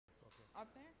up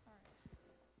there? All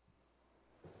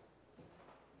right.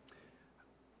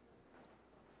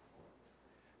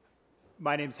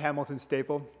 My name is Hamilton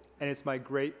Staple, and it's my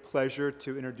great pleasure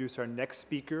to introduce our next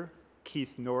speaker,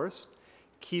 Keith Norris.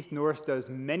 Keith Norris does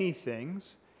many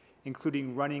things,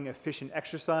 including running efficient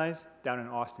exercise down in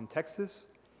Austin, Texas.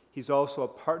 He's also a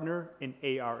partner in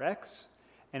ARX,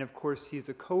 and of course, he's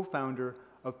the co-founder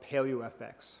of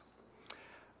PaleoFX.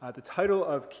 The title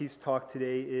of Keith's talk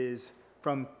today is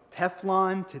From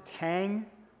Teflon to Tang,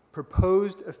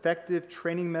 Proposed Effective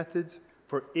Training Methods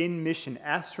for In-Mission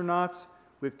Astronauts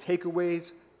with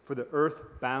Takeaways for the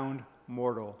Earthbound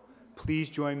Mortal. Please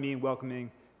join me in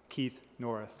welcoming Keith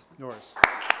Norris.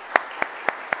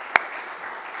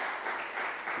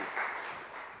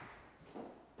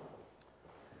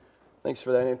 Thanks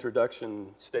for that introduction,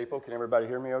 Staple. Can everybody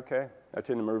hear me okay? I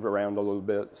tend to move around a little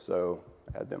bit, so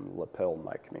I had them lapel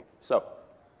mic me. So,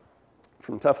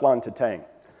 from Teflon to Tang.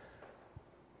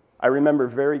 I remember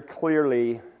very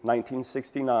clearly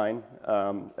 1969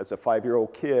 as a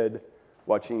 5-year-old kid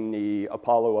watching the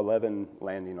Apollo 11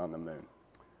 landing on the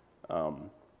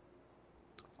moon.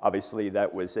 Obviously,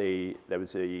 that was a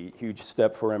huge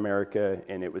step for America,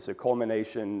 and it was a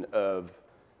culmination of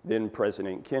then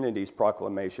President Kennedy's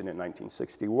proclamation in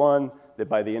 1961 that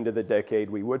by the end of the decade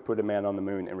we would put a man on the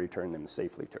moon and return them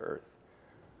safely to Earth.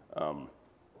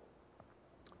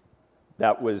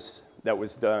 That was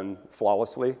done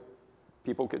flawlessly,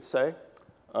 people could say.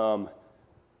 The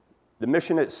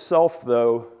mission itself,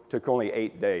 though, took only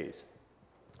 8 days.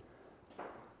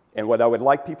 And what I would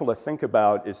like people to think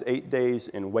about is 8 days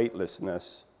in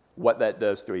weightlessness, what that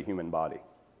does to a human body.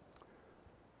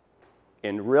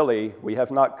 And really, we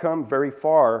have not come very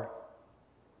far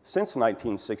since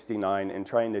 1969 in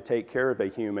trying to take care of a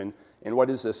human in what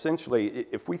is essentially,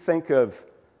 if we think of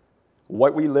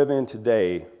what we live in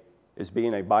today as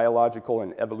being a biological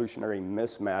and evolutionary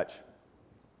mismatch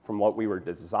from what we were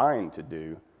designed to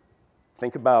do,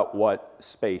 think about what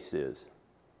space is.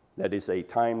 That is a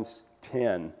times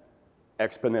 10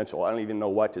 exponential. I don't even know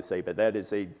what to say, but that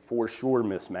is a for sure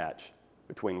mismatch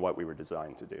between what we were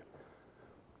designed to do.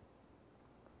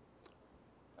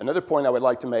 Another point I would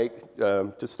like to make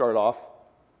to start off,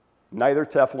 neither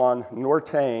Teflon nor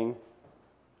Tang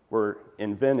were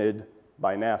invented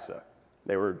by NASA.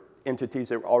 They were entities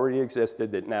that already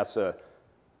existed that NASA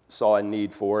saw a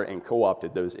need for and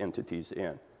co-opted those entities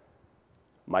in.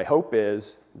 My hope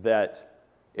is that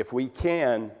if we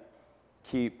can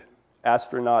keep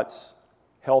astronauts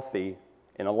healthy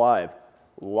and alive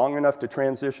long enough to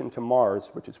transition to Mars,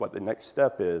 which is what the next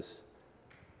step is,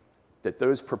 that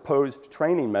those proposed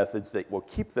training methods that will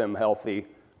keep them healthy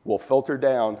will filter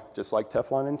down, just like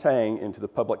Teflon and Tang, into the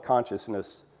public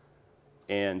consciousness,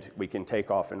 and we can take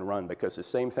off and run. Because the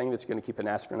same thing that's going to keep an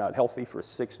astronaut healthy for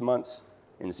 6 months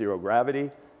in zero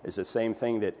gravity is the same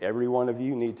thing that every one of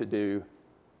you need to do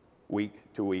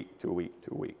week to week to week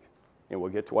to week. And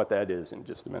we'll get to what that is in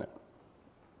just a minute.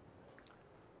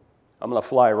 I'm going to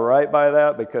fly right by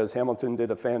that because Hamilton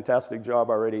did a fantastic job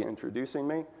already introducing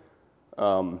me.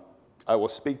 I will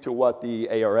speak to what the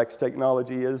ARX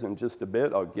technology is in just a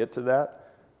bit. I'll get to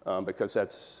that because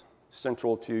that's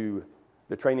central to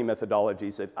the training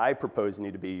methodologies that I propose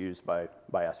need to be used by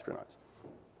astronauts.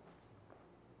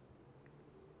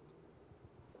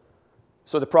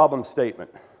 So the problem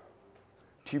statement.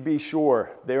 To be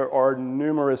sure, there are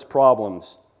numerous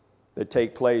problems that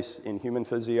take place in human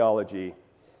physiology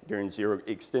during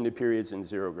extended periods in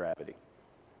zero gravity.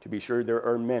 To be sure, there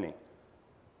are many.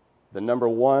 The number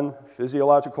one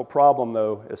physiological problem,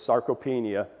 though, is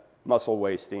sarcopenia, muscle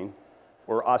wasting,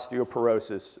 or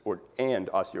osteoporosis, and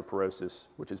osteoporosis,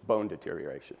 which is bone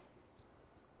deterioration.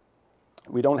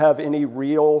 We don't have any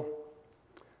real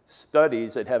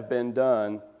studies that have been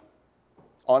done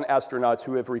on astronauts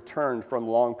who have returned from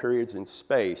long periods in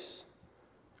space,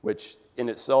 which in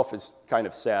itself is kind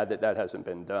of sad that that hasn't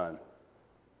been done.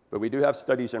 But we do have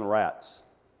studies in rats.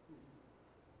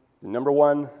 The number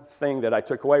one thing that I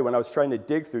took away when I was trying to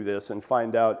dig through this and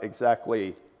find out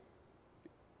exactly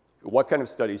what kind of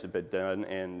studies have been done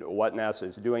and what NASA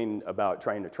is doing about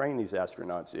trying to train these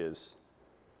astronauts is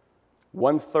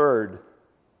 1/3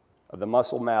 of the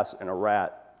muscle mass in a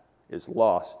rat is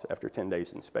lost after 10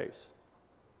 days in space.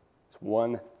 It's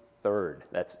 1/3.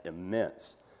 That's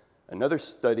immense. Another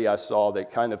study I saw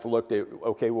that kind of looked at,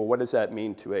 okay, well, what does that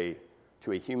mean to a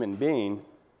human being,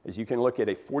 is you can look at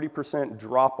a 40%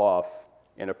 drop-off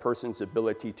in a person's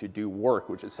ability to do work,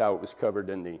 which is how it was covered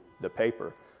in the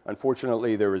paper.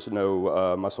 Unfortunately, there was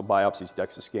no muscle biopsies,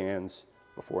 DEXA scans,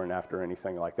 before and after,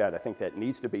 anything like that. I think that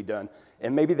needs to be done.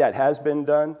 And maybe that has been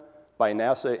done by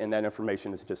NASA, and that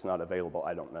information is just not available.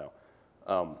 I don't know.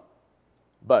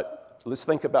 But let's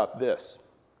think about this.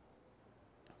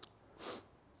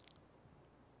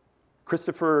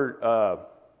 Christopher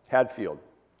Hadfield,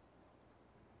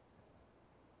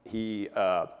 he,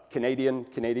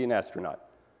 Canadian astronaut,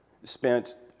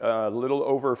 spent a little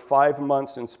over 5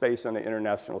 months in space on the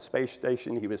International Space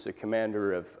Station. He was the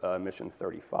commander of Mission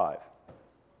 35.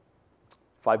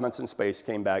 5 months in space,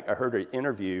 came back. I heard an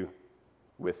interview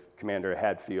with Commander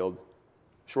Hadfield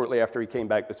shortly after he came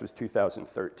back. This was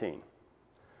 2013.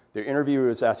 The interviewer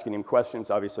was asking him questions,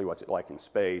 obviously, what's it like in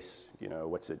space?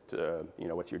 What's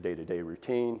your day-to-day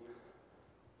routine?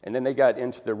 And then they got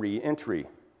into the re-entry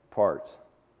part.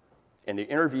 And the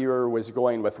interviewer was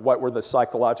going with what were the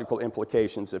psychological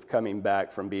implications of coming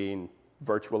back from being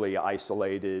virtually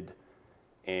isolated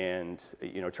and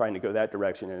trying to go that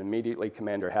direction. And immediately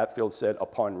Commander Hatfield said,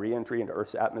 upon re-entry into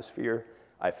Earth's atmosphere,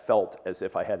 I felt as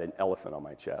if I had an elephant on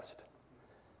my chest.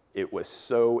 It was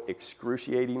so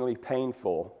excruciatingly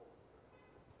painful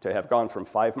to have gone from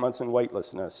 5 months in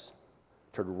weightlessness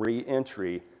to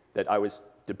re-entry that I was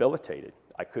debilitated.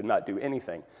 I could not do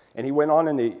anything. And he went on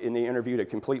in the interview to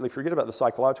completely forget about the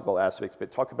psychological aspects,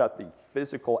 but talk about the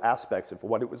physical aspects of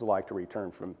what it was like to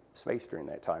return from space during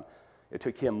that time. It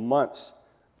took him months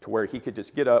to where he could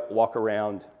just get up, walk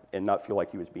around, and not feel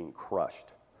like he was being crushed.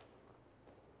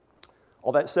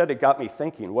 All that said, it got me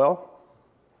thinking, well,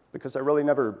 because I really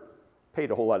never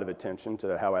paid a whole lot of attention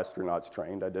to how astronauts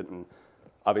trained. I didn't,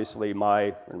 obviously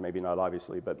or maybe not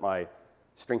obviously, but my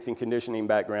strength and conditioning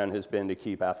background has been to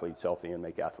keep athletes healthy and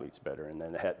make athletes better. And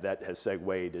then that has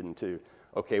segued into,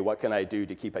 okay, what can I do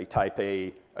to keep a type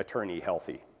A attorney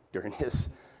healthy during his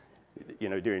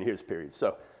period?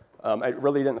 So I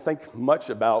really didn't think much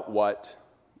about what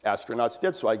astronauts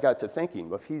did. So I got to thinking,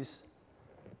 well, if he's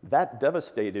that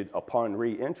devastated upon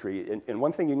re-entry, and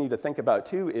one thing you need to think about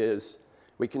too is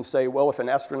we can say, well, if an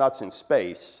astronaut's in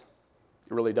space,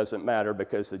 it really doesn't matter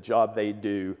because the job they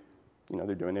do,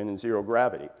 they're doing it in zero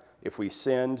gravity. If we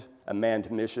send a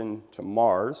manned mission to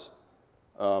Mars,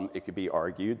 it could be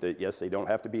argued that, yes, they don't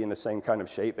have to be in the same kind of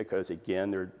shape because,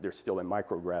 again, they're still in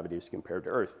microgravity as compared to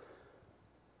Earth.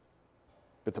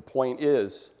 But the point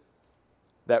is,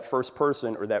 that first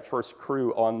person or that first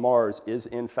crew on Mars is,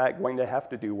 in fact, going to have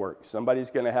to do work. Somebody's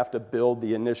going to have to build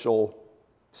the initial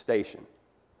station.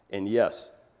 And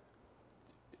yes,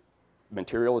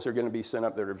 materials are going to be sent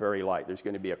up that are very light. There's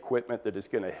going to be equipment that is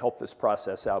going to help this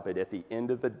process out. But at the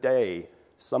end of the day,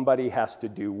 somebody has to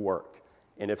do work.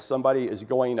 And if somebody is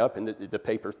going up, and the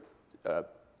paper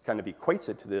kind of equates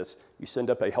it to this, you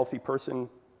send up a healthy person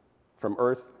from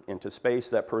Earth into space,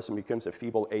 that person becomes a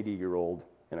feeble 80-year-old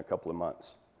in a couple of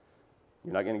months.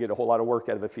 You're not going to get a whole lot of work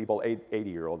out of a feeble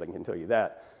 80-year-old, I can tell you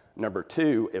that. Number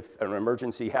two, if an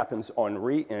emergency happens on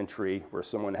re-entry where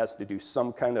someone has to do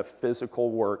some kind of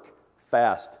physical work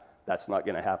fast, that's not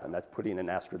going to happen. That's putting an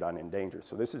astronaut in danger.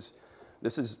 So this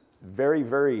is very,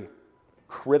 very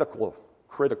critical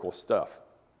stuff.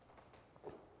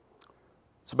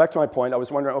 So back to my point, I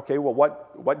was wondering, okay, well,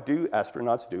 what do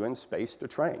astronauts do in space to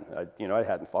train? I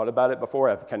hadn't thought about it before.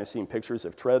 I've kind of seen pictures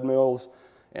of treadmills,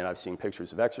 and I've seen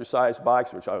pictures of exercise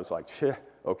bikes, which I was like,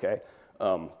 okay,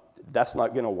 that's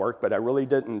not going to work, but I really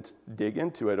didn't dig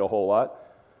into it a whole lot.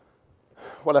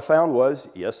 What I found was,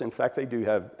 yes, in fact, they do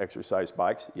have exercise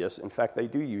bikes. Yes, in fact, they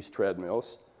do use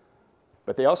treadmills.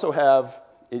 But they also have,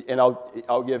 and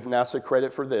I'll give NASA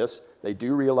credit for this, they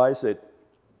do realize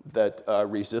that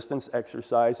resistance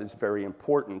exercise is very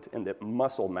important and that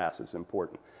muscle mass is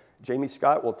important. Jamie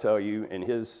Scott will tell you in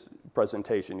his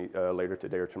presentation later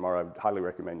today or tomorrow, I highly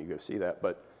recommend you go see that,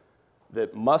 but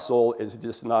that muscle is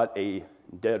just not a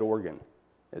dead organ.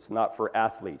 It's not for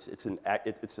athletes. It's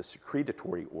a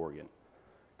secretory organ.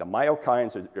 The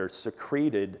myokines are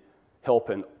secreted,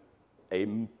 helping a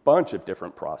bunch of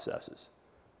different processes.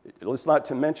 Let's not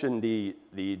to mention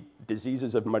the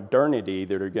diseases of modernity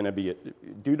that are going to be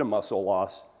due to muscle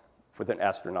loss with an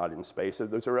astronaut in space. So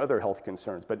those are other health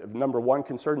concerns. But number one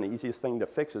concern, the easiest thing to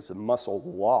fix is the muscle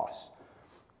loss.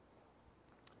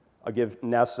 I'll give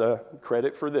NASA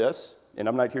credit for this, and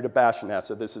I'm not here to bash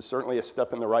NASA. This is certainly a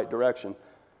step in the right direction.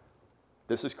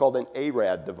 This is called an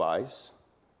ARAD device,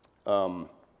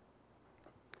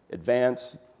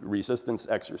 Advanced Resistance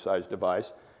Exercise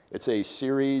Device. It's a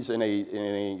series and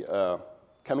a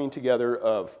coming together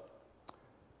of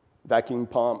vacuum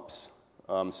pumps,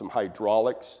 some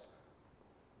hydraulics,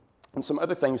 and some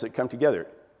other things that come together.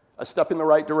 A step in the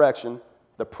right direction.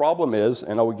 The problem is,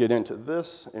 and I will get into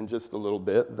this in just a little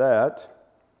bit, that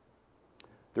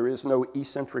there is no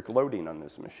eccentric loading on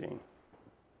this machine.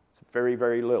 It's very,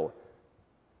 very little.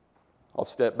 I'll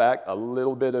step back a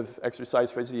little bit of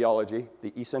exercise physiology.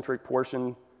 The eccentric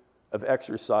portion of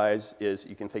exercise is,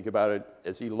 you can think about it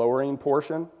as a lowering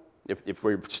portion. If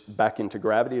we're back into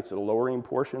gravity, it's a lowering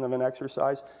portion of an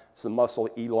exercise. It's the muscle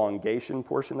elongation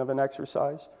portion of an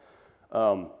exercise.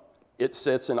 It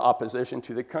sits in opposition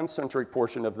to the concentric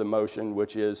portion of the motion,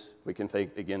 which is, we can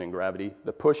think again in gravity,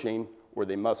 the pushing or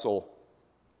the muscle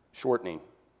shortening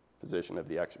position of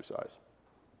the exercise.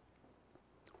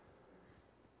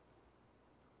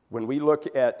 When we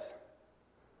look at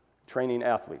training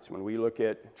athletes, when we look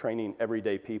at training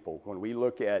everyday people, when we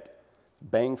look at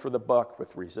bang for the buck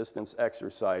with resistance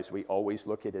exercise, we always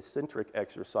look at eccentric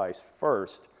exercise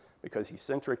first, because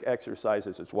eccentric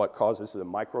exercises is what causes the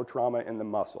micro trauma in the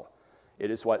muscle. It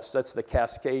is what sets the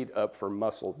cascade up for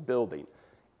muscle building.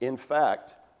 In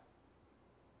fact,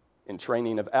 in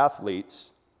training of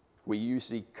athletes, we use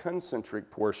the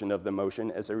concentric portion of the motion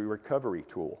as a recovery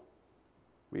tool.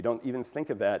 We don't even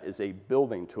think of that as a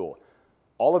building tool.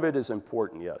 All of it is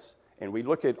important, yes. And we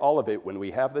look at all of it when we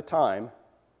have the time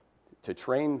to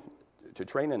train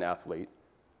an athlete.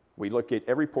 We look at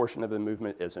every portion of the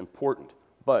movement as important.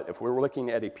 But if we're looking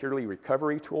at a purely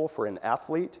recovery tool for an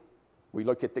athlete, we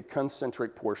look at the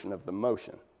concentric portion of the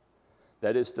motion.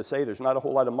 That is to say, there's not a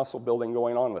whole lot of muscle building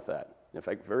going on with that. In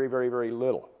fact, very, very, very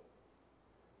little.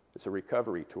 It's a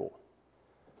recovery tool.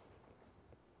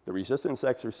 The resistance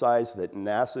exercise that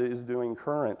NASA is doing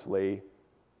currently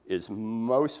is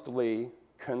mostly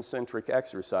concentric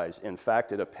exercise. In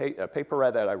fact, at a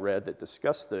paper that I read that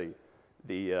discussed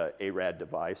the ARAD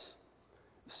device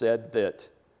said that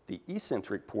the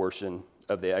eccentric portion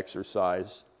of the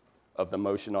exercise of the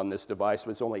motion on this device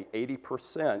was only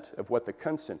 80% of what the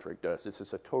concentric does. This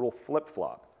is a total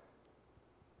flip-flop.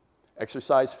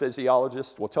 Exercise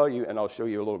physiologists will tell you, and I'll show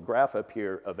you a little graph up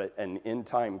here of an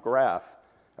in-time graph.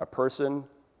 A person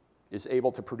is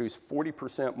able to produce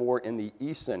 40% more in the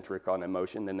eccentric on a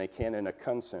motion than they can in a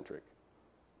concentric.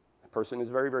 A person is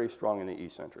very, very strong in the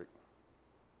eccentric.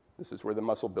 This is where the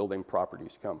muscle building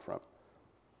properties come from.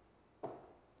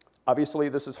 Obviously,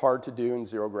 this is hard to do in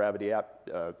zero-gravity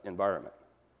environment.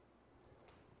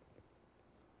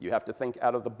 You have to think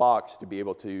out of the box to be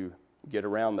able to get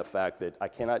around the fact that I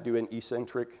cannot do an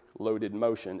eccentric loaded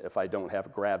motion if I don't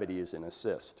have gravity as an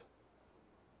assist.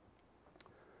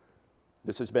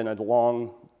 This has been a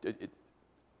long,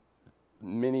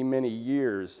 many, many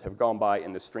years have gone by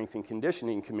in the strength and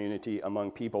conditioning community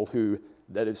among people who,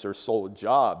 that is their sole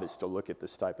job, is to look at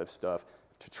this type of stuff,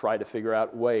 to try to figure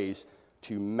out ways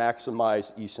to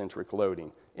maximize eccentric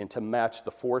loading and to match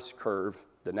the force curve,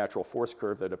 the natural force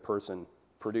curve that a person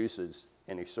produces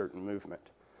in a certain movement.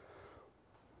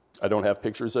 I don't have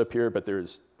pictures up here, but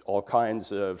there's all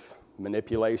kinds of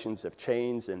manipulations of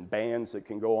chains and bands that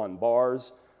can go on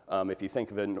bars. If you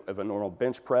think of a normal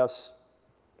bench press,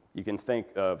 you can think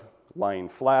of lying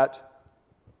flat,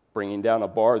 bringing down a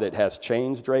bar that has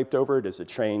chains draped over it. As the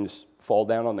chains fall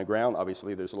down on the ground,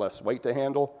 obviously there's less weight to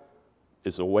handle.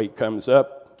 As the weight comes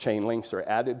up, chain links are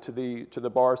added to the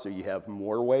bar, so you have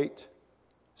more weight.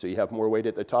 So you have more weight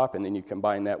at the top, and then you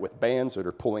combine that with bands that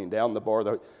are pulling down the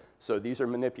bar. So these are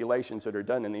manipulations that are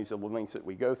done, and these are the links that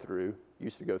we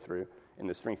used to go through in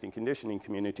the strength and conditioning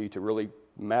community to really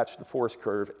match the force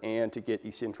curve and to get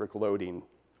eccentric loading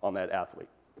on that athlete.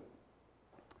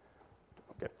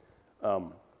 Okay.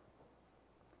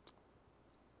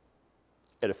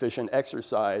 At Efficient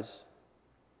Exercise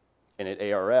and at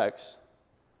ARX,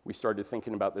 we started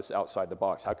thinking about this outside the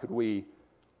box. How could we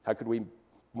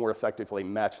more effectively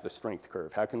match the strength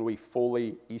curve? How can we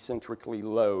fully eccentrically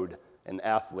load an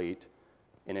athlete,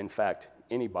 and in fact,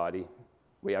 anybody?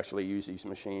 We actually use these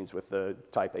machines with the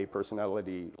type A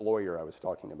personality lawyer I was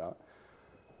talking about.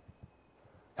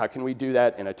 How can we do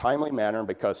that in a timely manner?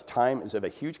 Because time is of a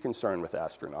huge concern with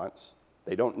astronauts.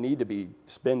 They don't need to be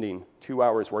spending 2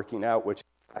 hours working out, which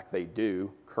in fact they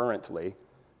do currently,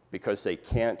 because they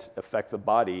can't affect the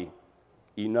body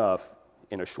enough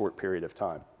in a short period of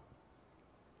time.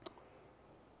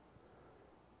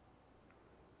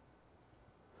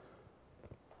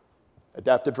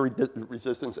 Adaptive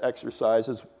resistance exercise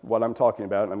is what I'm talking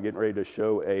about, and I'm getting ready to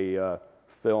show a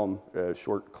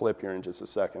short clip here in just a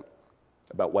second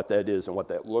about what that is and what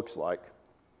that looks like.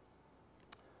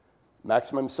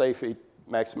 Maximum safety,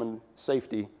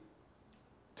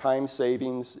 time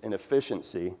savings, and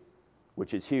efficiency,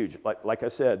 which is huge. Like I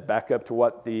said, back up to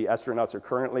what the astronauts are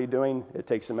currently doing, it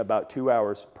takes them about 2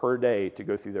 hours per day to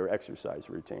go through their exercise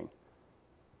routine.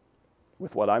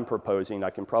 With what I'm proposing,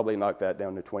 I can probably knock that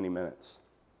down to 20 minutes.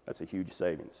 That's a huge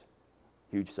savings,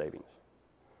 huge savings.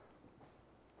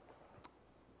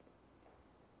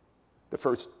 The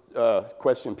first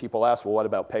question people ask, well, what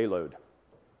about payload?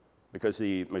 because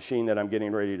the machine that I'm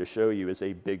getting ready to show you is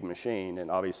a big machine, and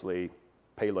obviously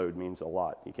payload means a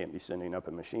lot. You can't be sending up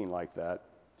a machine like that.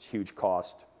 It's huge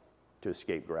cost to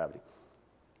escape gravity.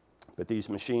 But these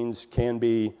machines can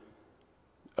be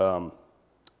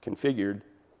configured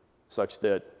such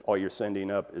that all you're sending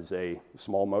up is a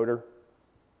small motor,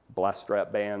 blast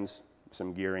strap bands,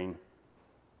 some gearing,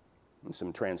 and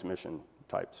some transmission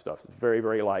type stuff. It's very,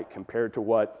 very light compared to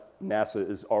what NASA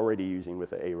is already using with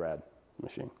the ARAD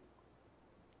machine.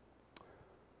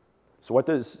 So what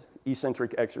does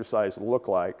eccentric exercise look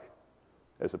like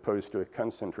as opposed to a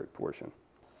concentric portion?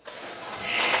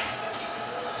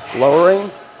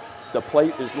 Lowering, the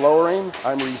plate is lowering.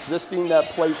 I'm resisting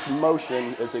that plate's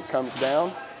motion as it comes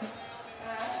down.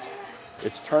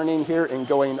 It's turning here and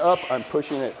going up. I'm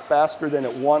pushing it faster than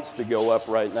it wants to go up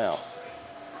right now.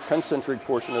 Concentric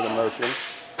portion of the motion.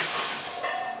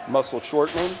 Muscle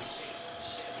shortening.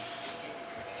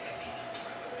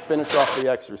 Finish off the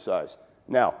exercise.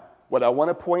 Now, what I want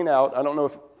to point out, I don't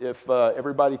know if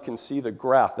everybody can see the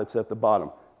graph that's at the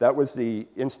bottom. That was the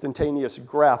instantaneous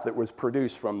graph that was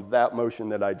produced from that motion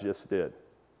that I just did.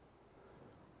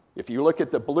 If you look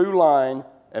at the blue line,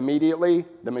 immediately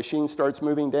the machine starts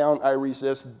moving down, I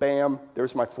resist, bam,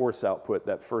 there's my force output,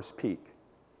 that first peak.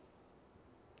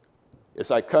 As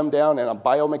I come down and I'm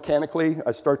biomechanically,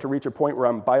 I start to reach a point where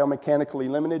I'm biomechanically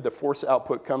limited, the force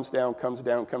output comes down, comes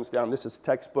down, comes down. This is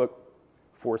textbook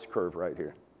force curve right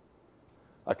here.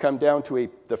 I come down to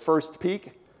the first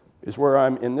peak is where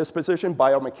I'm in this position,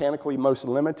 biomechanically most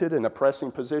limited in a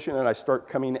pressing position, and I start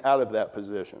coming out of that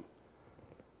position.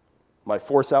 My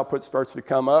force output starts to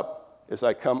come up. As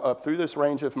I come up through this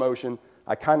range of motion,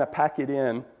 I kind of pack it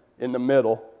in the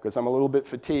middle because I'm a little bit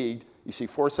fatigued. You see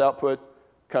force output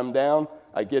come down.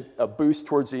 I get a boost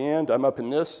towards the end. I'm up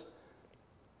in this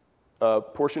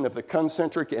portion of the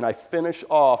concentric, and I finish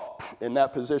off in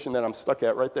that position that I'm stuck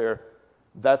at right there.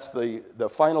 That's the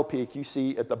final peak you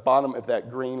see at the bottom of that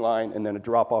green line, and then a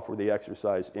drop off where the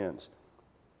exercise ends.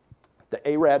 The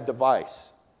ARAD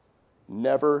device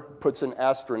never puts an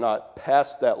astronaut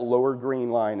past that lower green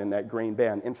line and that green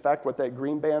band. In fact, what that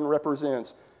green band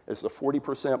represents is the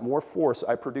 40% more force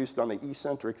I produced on the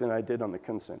eccentric than I did on the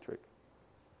concentric.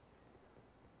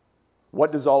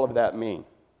 What does all of that mean?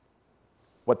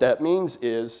 What that means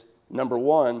is, number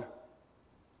one,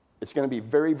 it's going to be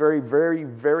very, very, very,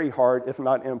 very hard, if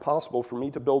not impossible, for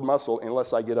me to build muscle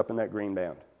unless I get up in that green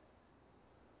band.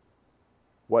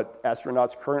 What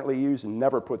astronauts currently use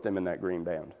never put them in that green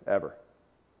band, ever.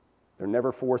 They're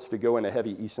never forced to go in a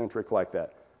heavy eccentric like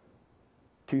that.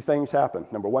 Two things happen.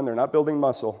 Number one, they're not building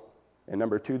muscle. And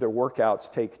number two, their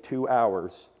workouts take 2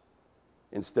 hours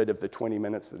instead of the 20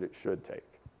 minutes that it should take.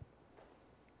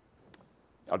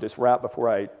 I'll just wrap before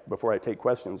I take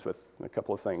questions with a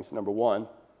couple of things. Number one,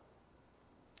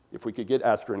 if we could get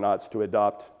astronauts to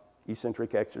adopt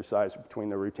eccentric exercise between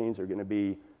their routines, they're going to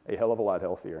be a hell of a lot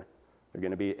healthier. They're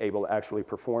going to be able to actually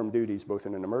perform duties both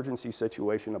in an emergency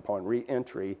situation upon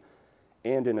re-entry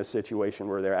and in a situation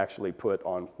where they're actually put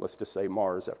on, let's just say,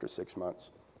 Mars after 6 months.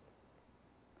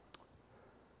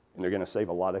 And they're going to save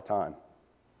a lot of time.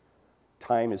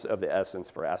 Time is of the essence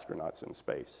for astronauts in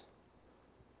space.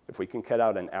 If we can cut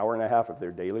out an hour and a half of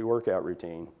their daily workout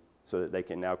routine so that they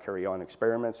can now carry on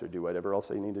experiments or do whatever else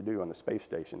they need to do on the space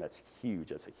station, that's huge.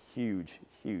 That's a huge,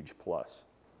 huge plus.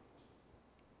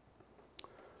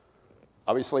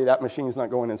 Obviously, that machine's not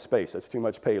going in space. That's too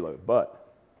much payload.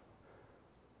 But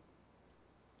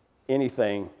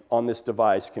anything on this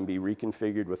device can be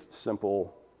reconfigured with a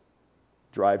simple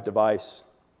drive device,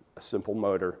 a simple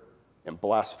motor, and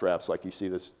blast straps like you see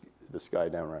this guy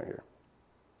down right here.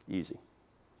 Easy.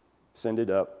 Send it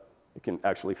up. It can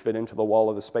actually fit into the wall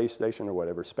of the space station or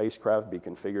whatever spacecraft, be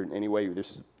configured in any way.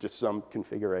 There's just some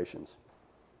configurations,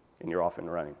 and you're off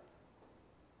and running.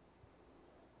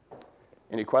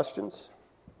 Any questions?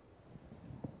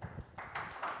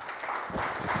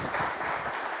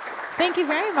 Thank you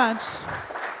very much.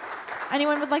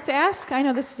 Anyone would like to ask? I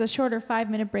know this is a shorter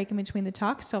 5-minute break in between the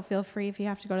talks, so feel free if you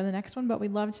have to go to the next one, but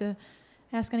we'd love to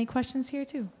ask any questions here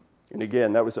too. And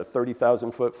again, that was a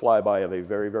 30,000-foot flyby of a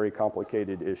very, very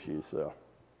complicated issue. So,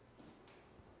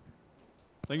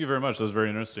 thank you very much. That was very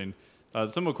interesting.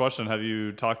 Simple question: have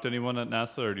you talked to anyone at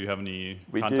NASA, or do you have any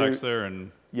contacts there?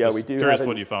 And yeah, we do. Curious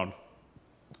what you found.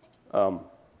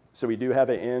 So we do have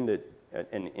an end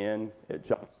at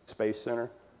Johnson Space Center,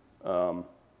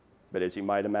 but as you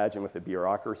might imagine, with the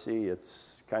bureaucracy,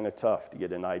 it's kind of tough to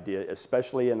get an idea,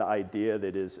 especially an idea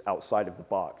that is outside of the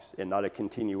box and not a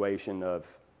continuation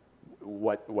of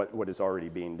what is already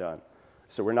being done.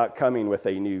 So we're not coming with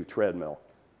a new treadmill.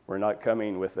 We're not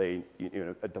coming with a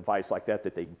device like that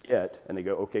they get and they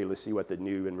go, okay, let's see what the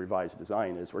new and revised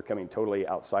design is. We're coming totally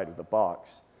outside of the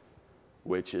box,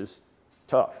 which is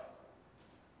tough.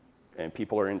 And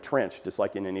people are entrenched, just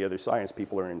like in any other science,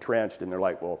 people are entrenched and they're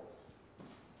like, well,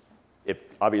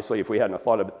 obviously if we hadn't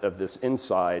thought of this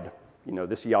inside,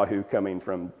 this Yahoo coming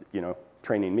from,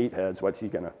 training meatheads, what's he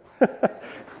gonna?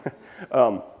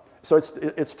 So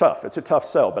it's tough. It's a tough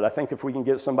sell, but I think if we can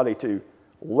get somebody to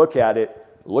look at it,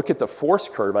 look at the force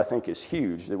curve, I think is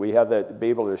huge, that we have that, be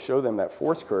able to show them that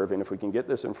force curve, and if we can get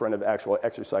this in front of actual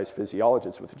exercise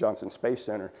physiologists with the Johnson Space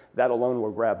Center, that alone will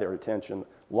grab their attention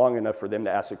long enough for them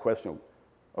to ask the question,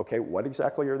 okay, what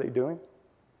exactly are they doing?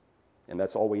 And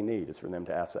that's all we need is for them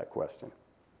to ask that question.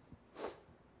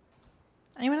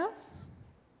 Anyone else?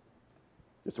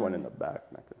 There's one in the back.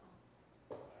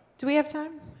 Do we have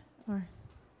time? Or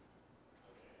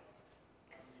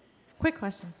quick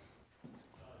question.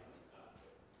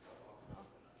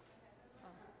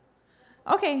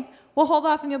 Okay, we'll hold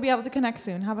off and you'll be able to connect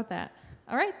soon. How about that?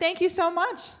 All right, thank you so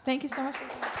much. Thank you so much for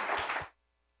coming.